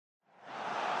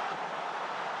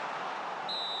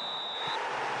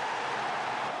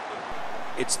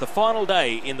It's the final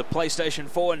day in the PlayStation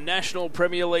 4 National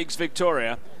Premier League's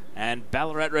Victoria, and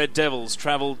Ballarat Red Devils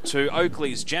travel to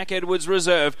Oakleigh's Jack Edwards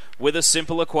Reserve with a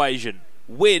simple equation: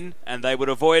 win and they would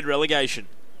avoid relegation.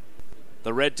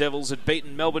 The Red Devils had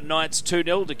beaten Melbourne Knights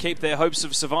 2-0 to keep their hopes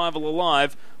of survival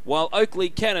alive, while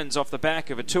Oakleigh Cannons, off the back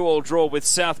of a 2-2 draw with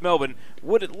South Melbourne,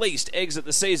 would at least exit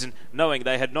the season knowing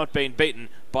they had not been beaten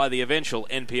by the eventual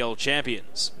NPL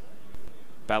champions.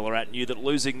 Ballarat knew that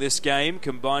losing this game,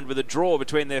 combined with a draw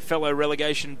between their fellow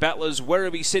relegation battlers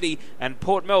Werribee City and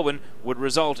Port Melbourne, would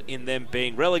result in them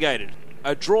being relegated.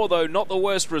 A draw, though, not the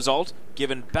worst result,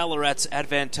 given Ballarat's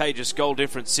advantageous goal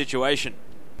difference situation.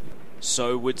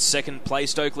 So would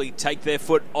second-placed Oakleigh take their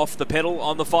foot off the pedal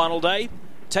on the final day?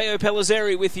 Teo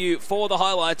Pellizzeri with you for the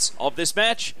highlights of this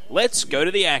match. Let's go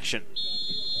to the action.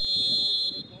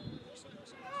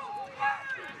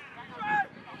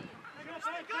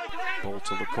 Ball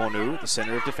to the CORNU at the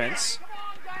centre of defence.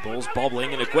 Ball's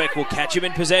bobbling and Aguek will catch him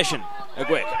in possession.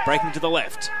 Aguek breaking to the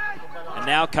left. And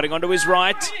now cutting onto his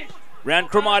right. Round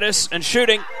KROMMIDAS and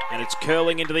shooting. And it's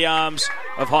curling into the arms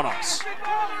of HONOS.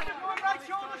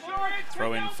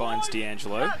 Throw in finds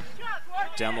D'Angelo.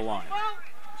 Down the line.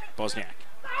 Bosnjak.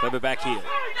 Clever back heel.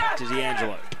 Back to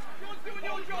D'Angelo.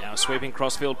 Now sweeping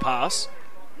crossfield pass.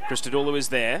 CHRISTODOULOU is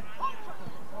there.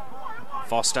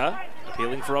 Foster.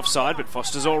 Appealing for offside, but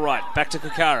Foster's all right. Back to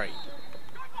CORCARI.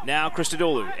 Now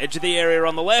CHRISTODOULOU, edge of the area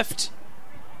on the left,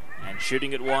 and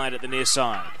shooting it wide at the near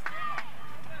side.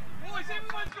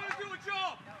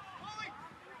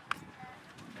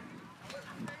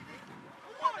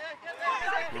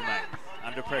 Tremayne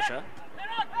under pressure,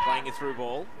 playing a through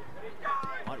ball.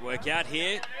 Might work out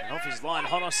here, and off his line.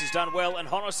 HONOS has done well, and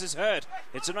HONOS is hurt.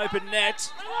 It's an open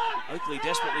net. Oakleigh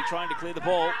desperately trying to clear the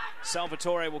ball.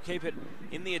 Salvatore will keep it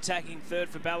in the attacking third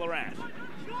for Ballarat.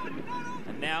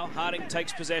 And now Harding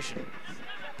takes possession.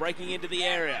 Breaking into the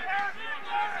area.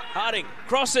 Harding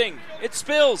crossing. It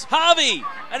spills. Harvey!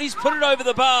 And he's put it over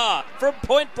the bar from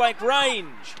point-blank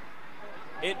range.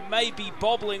 It may be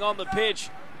bobbling on the pitch,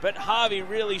 but Harvey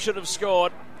really should have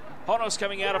scored. HONOS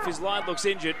coming out off his line looks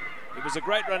injured. It was a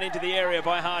great run into the area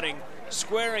by Harding.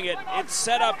 Squaring it. It's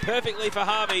set up perfectly for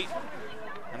Harvey.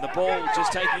 And the ball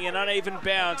just taking an uneven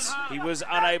bounce. He was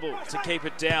unable to keep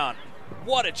it down.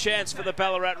 What a chance for the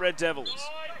Ballarat Red Devils.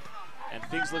 And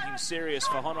things looking serious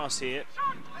for HONOS here.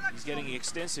 He's getting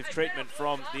extensive treatment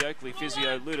from the Oakleigh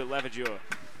physio, Luda Lavagure.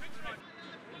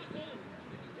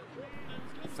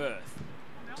 Firth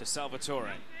to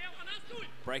Salvatore.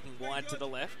 Breaking wide to the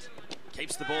left.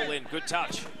 Keeps the ball in. Good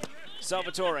touch.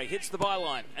 Salvatore hits the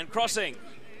byline and crossing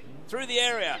through the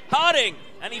area. Harding!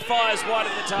 And he fires wide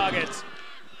at the target.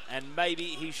 And maybe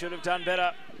he should have done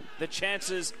better. The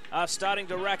chances are starting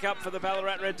to rack up for the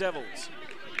Ballarat Red Devils.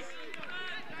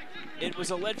 It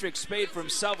was electric speed from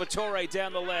Salvatore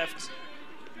down the left,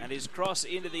 and his cross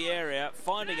into the area,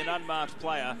 finding an unmarked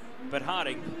player, but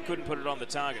Harding couldn't put it on the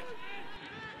target.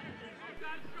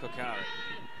 CORCARI.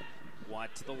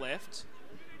 Wide to the left.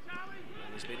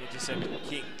 Has been intercepted.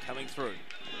 King coming through.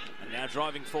 And now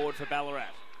driving forward for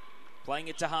Ballarat. Playing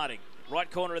it to Harding.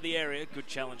 Right corner of the area. Good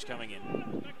challenge coming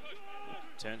in.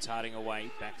 Turns Harding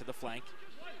away. Back to the flank.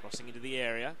 Crossing into the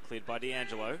area. Cleared by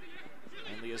D'Angelo.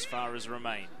 Only as far as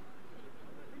Remain.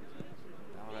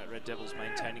 Ballarat Red Devils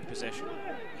maintaining possession.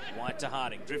 Wide to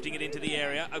Harding. Drifting it into the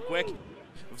area. Aguek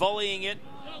volleying it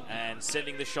and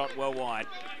sending the shot well wide.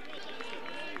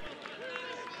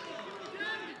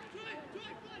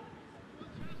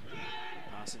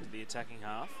 Into the attacking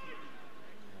half.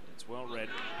 And it's well read.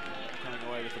 Coming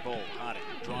away with the ball. Harding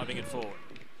driving it forward.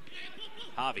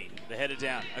 Harvey, the header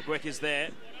down. Aguek is there.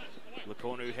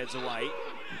 CORNU heads away.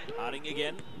 Harding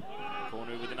again.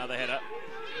 CORNU with another header.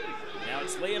 Now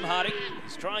it's Liam Harding.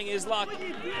 He's trying his luck.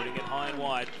 Putting it high and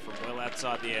wide from well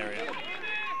outside the area.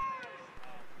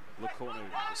 CORNU,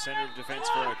 the centre of defence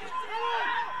for Oakleigh.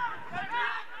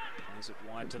 Plays it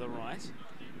wide to the right.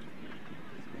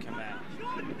 KAMAU.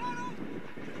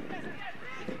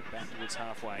 Back towards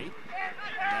halfway. And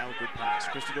now a good pass.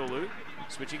 CHRISTODOULOU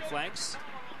switching flanks.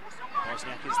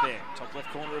 Bosnjak is there. Top left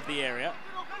corner of the area.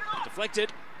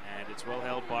 Deflected. And it's well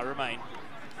held by Remain.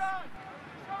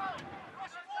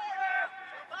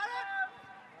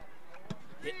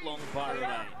 Hit long by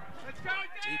Remain.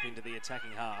 Deep into the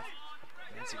attacking half.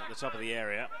 Dancing at the top of the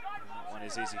area. And that one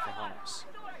is easy for HONOS.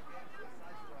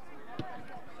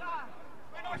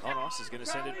 HONOS is going to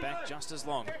send it back just as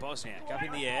long. Bosnjak up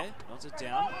in the air, nods it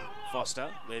down. Foster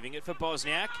leaving it for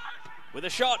Bosnjak with a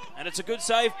shot, and it's a good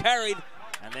save, parried,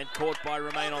 and then caught by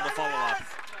Remain on the follow-up.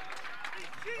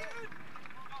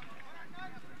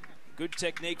 Good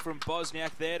technique from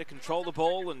Bosnjak there to control the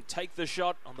ball and take the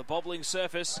shot on the bobbling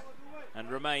surface. and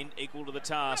Tremayne equal to the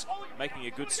task, making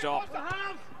a good stop.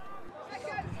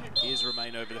 Here's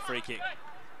Tremayne over the free kick.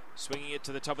 Swinging it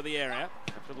to the top of the area,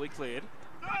 comfortably cleared.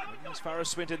 As far as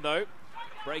Swinton though,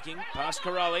 breaking past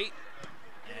CORALIE,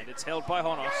 and it's held by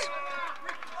HONOS.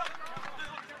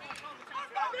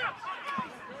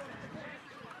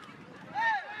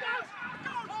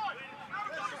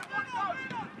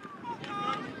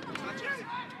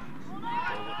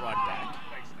 Ball it right back.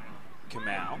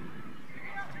 KAMAU.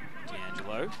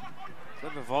 D'Angelo.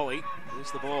 Clever volley.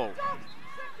 Here's the ball.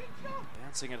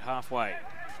 Bouncing it halfway.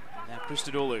 Now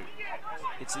CHRISTODOULOU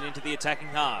hits it into the attacking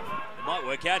half. It might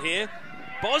work out here.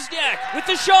 Bosnjak with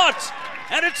the shot!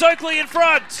 And it's Oakleigh in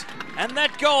front! And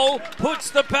that goal puts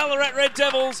the Ballarat Red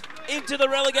Devils into the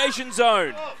relegation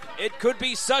zone. It could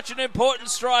be such an important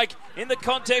strike in the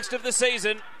context of the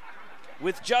season.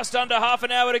 With just under half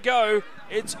an hour to go,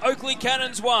 it's Oakleigh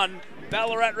Cannons 1,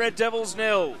 Ballarat Red Devils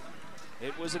 0.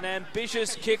 It was an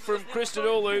ambitious kick from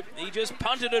CHRISTODOULOU. He just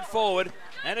punted it forward,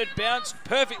 and it bounced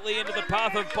perfectly into the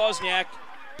path of Bosnjak.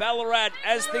 Ballarat,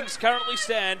 as things currently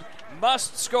stand,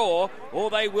 must score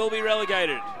or they will be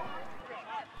relegated.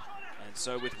 And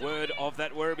so with word of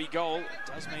that Werribee goal, it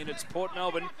does mean it's Port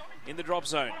Melbourne in the drop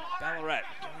zone. Ballarat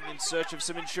going in search of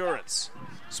some insurance.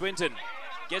 Swinton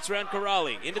gets around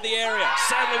CORALIE into the area.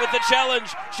 SADLER with the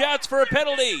challenge, shouts for a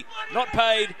penalty. Not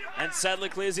paid, and SADLER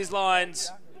clears his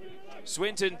lines.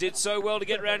 Swinton did so well to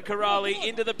get around CORALIE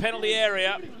into the penalty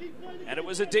area, and it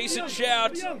was a decent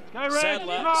shout.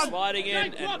 SADLER sliding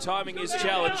in and timing his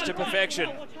challenge to perfection.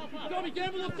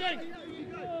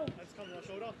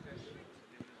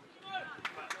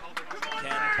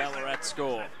 Can Ballarat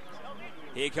score?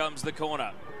 Here comes the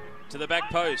corner to the back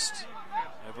post.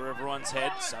 Over everyone's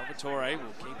head, Salvatore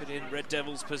will keep it in Red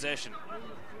Devils' possession.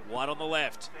 White on the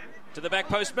left. To the back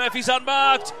post, Murphy's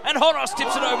unmarked, and HONOS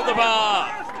tips it over the bar.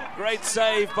 Great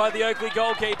save by the Oakleigh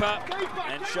goalkeeper,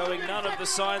 and showing none of the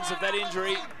signs of that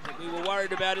injury that we were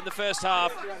worried about in the first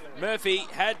half. Murphy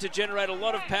had to generate a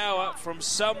lot of power from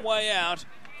some way out,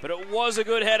 but it was a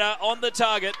good header on the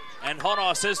target, and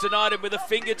HONOS has denied him with a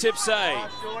fingertip save.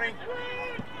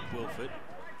 WILFORD.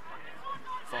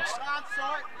 Foster.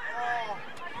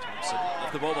 Thompson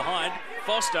left the ball behind.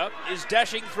 Foster is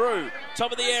dashing through,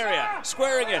 top of the area,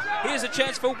 squaring it. Here's a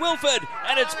chance for WILFORD,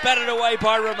 and it's batted away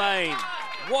by Tremayne.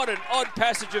 What an odd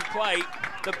passage of play.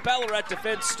 The Ballarat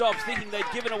defence stopped, thinking they'd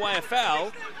given away a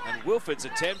foul, and WILFORD's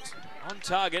attempt on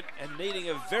target and needing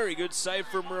a very good save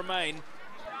from Tremayne.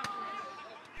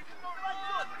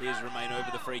 Here's Tremayne over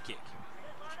the free kick.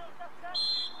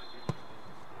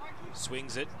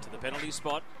 Swings it to the penalty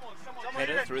spot.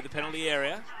 Header through the penalty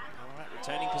area. Ballarat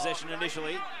retaining possession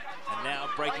initially, and now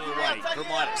breaking away.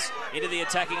 KROMMIDAS into the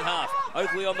attacking half.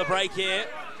 Oakleigh on the break here.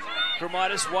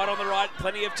 KROMMIDAS wide on the right,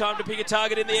 plenty of time to pick a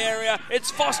target in the area.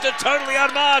 It's Foster, totally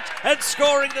unmarked, and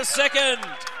scoring the second.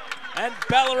 And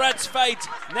Ballarat's fate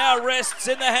now rests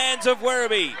in the hands of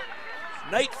Werribee.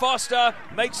 Nate Foster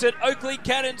makes it Oakleigh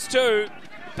Cannons 2,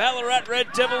 Ballarat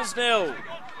Red Devils 0.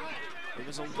 It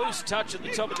was a loose touch at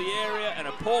the top of the area and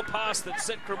a poor pass that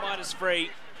set KROMMIDAS free.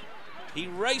 He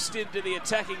raced into the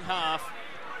attacking half,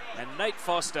 and Nate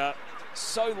Foster,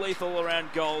 so lethal around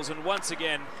goals, and once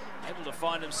again able to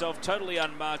find himself totally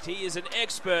unmarked. He is an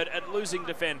expert at losing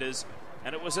defenders,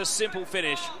 and it was a simple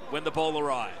finish when the ball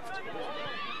arrived.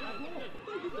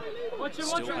 Watch him.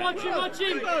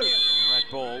 Alright,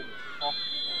 ball.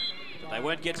 They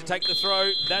won't get to take the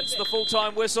throw. That's the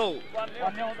full-time whistle.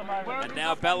 And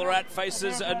now Ballarat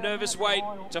faces a nervous wait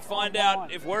to find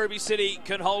out if Werribee City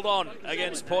can hold on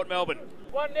against Port Melbourne.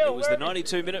 It was the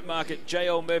 92-minute mark at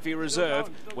J.L. Murphy Reserve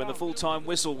when the full-time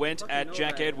whistle went at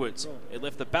Jack Edwards. It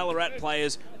left the Ballarat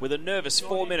players with a nervous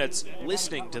 4 minutes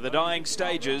listening to the dying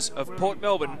stages of Port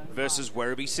Melbourne versus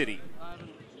Werribee City.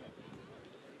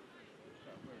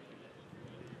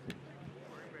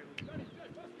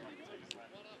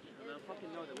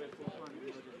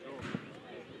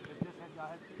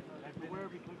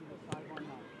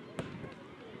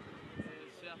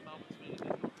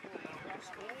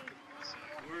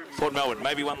 Port Melbourne,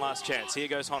 maybe one last chance. Here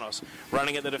goes HONOS,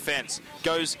 running at the defence.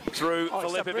 Goes through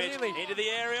Filipovic into the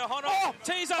area. HONOS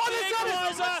tees up the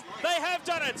equaliser. They have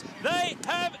done it. They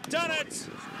have done it.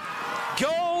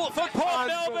 Goal for Port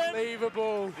Melbourne.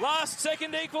 Unbelievable. Last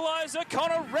second equaliser.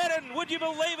 Connor Redden, would you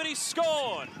believe it? He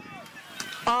scored.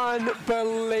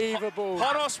 Unbelievable.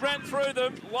 HONOS ran through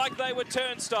them like they were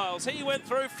turnstiles. He went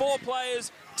through 4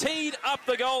 players, teed up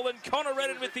the goal, and Connor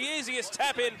Redden with the easiest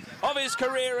tap-in of his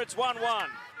career. It's 1-1.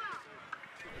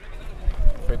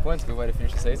 3 points, good way to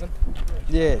finish the season.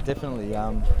 Yeah, definitely.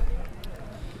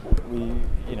 We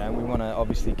want to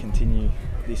obviously continue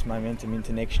this momentum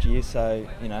into next year. So,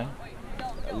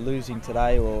 losing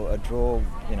today or a draw,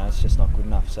 you know, it's just not good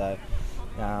enough. So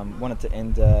wanted to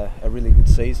end a really good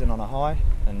season on a high,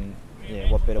 and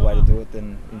yeah, what better way to do it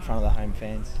than in front of the home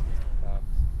fans.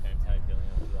 James, how are you feeling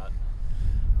after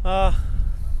that?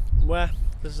 Well,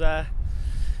 there's a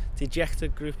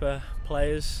dejected group of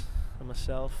players and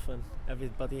myself and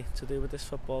everybody to do with this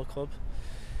football club.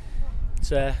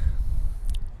 It's a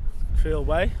cruel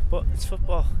way, but it's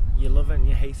football. You love it and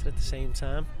you hate it at the same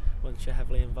time once you're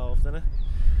heavily involved in it.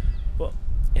 But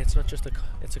it's not just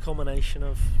it's a culmination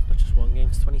of not just one game,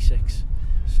 it's 26.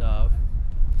 So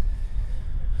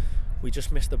we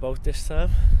just missed the boat this time.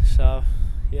 So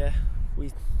yeah,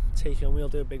 we'll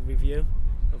do a big review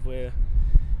of where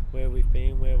we've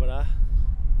been, where we're at,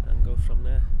 and go from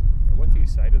there. What do you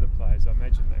say to the players? I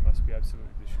imagine they must be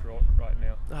absolutely distraught right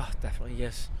now. Oh, definitely,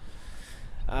 yes.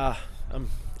 I'm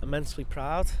immensely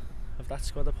proud of that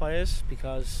squad of players,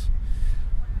 because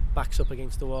backs up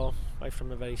against the wall right from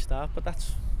the very start. But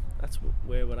that's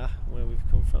where we're at, where we've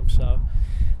come from. So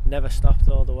never stopped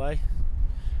all the way,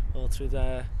 all through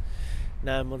the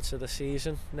 9 months of the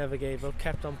season. Never gave up,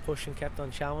 kept on pushing, kept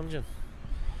on challenging,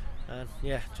 and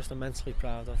yeah, just immensely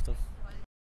proud of them.